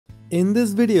In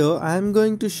this video, I am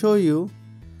going to show you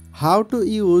how to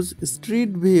use Street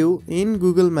View in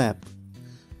Google Map.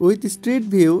 With Street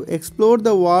View, explore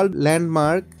the world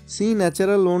landmark, see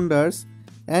natural wonders,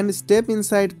 and step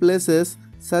inside places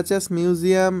such as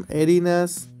museum,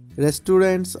 arenas,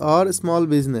 restaurants, or small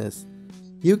business.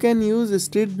 You can use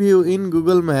Street View in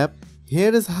Google Map.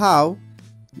 Here is how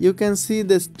you can see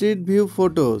the Street View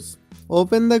photos.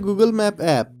 Open the Google Map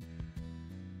app.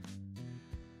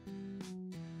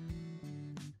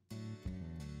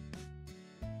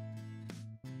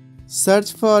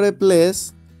 Search for a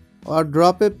place or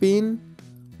drop a pin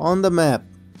on the map.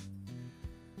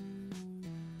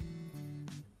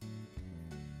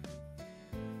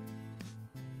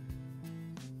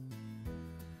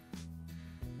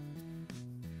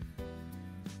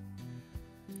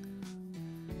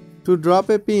 To drop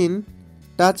a pin,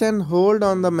 touch and hold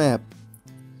on the map.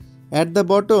 At the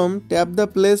bottom, tap the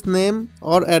place name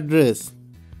or address.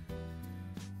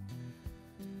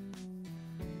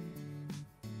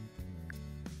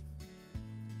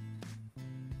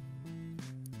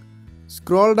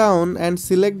 Scroll down and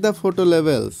select the photo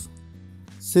labels.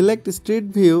 Select Street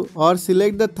View or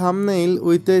select the thumbnail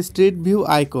with a Street View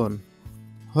icon.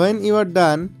 When you are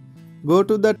done, go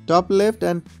to the top left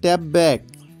and tap back.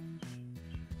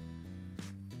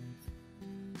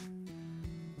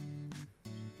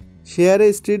 Share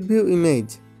a Street View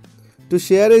image. To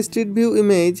share a Street View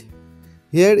image,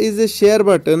 here is a share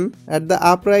button at the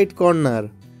upper right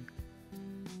corner.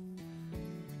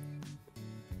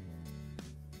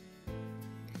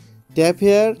 Tap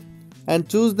here and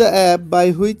choose the app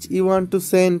by which you want to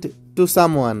send to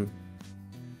someone.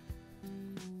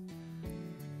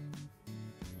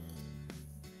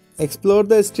 Explore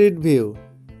the Street View.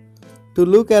 To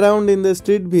look around in the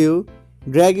Street View,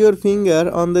 drag your finger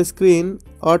on the screen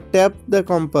or tap the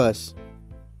compass.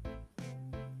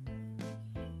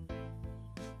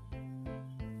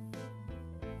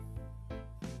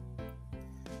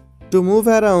 To move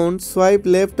around, swipe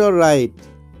left or right.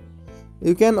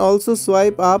 You can also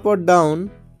swipe up or down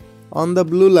on the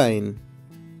blue line.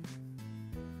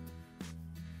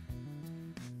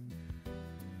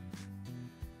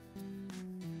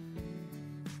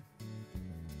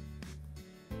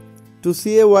 To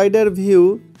see a wider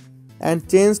view and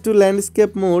change to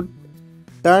landscape mode,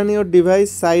 turn your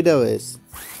device sideways.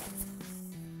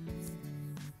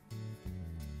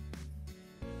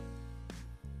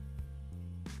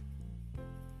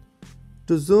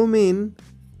 To zoom in,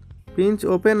 pinch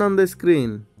open on the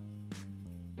screen.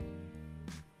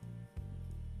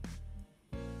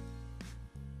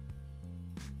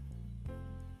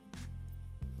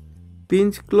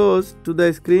 Pinch close to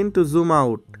the screen to zoom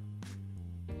out.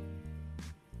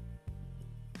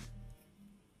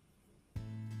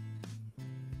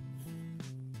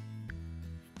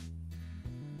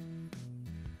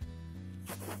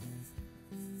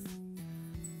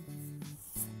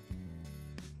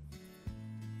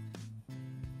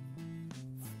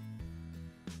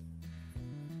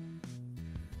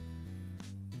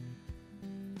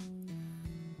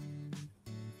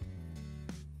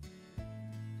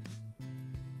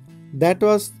 That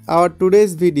was our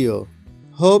today's video.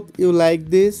 Hope you like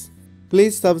this.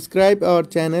 Please subscribe our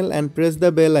channel and press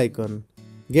the bell icon.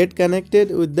 Get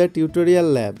connected with the tutorial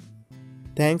lab.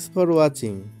 Thanks for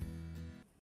watching.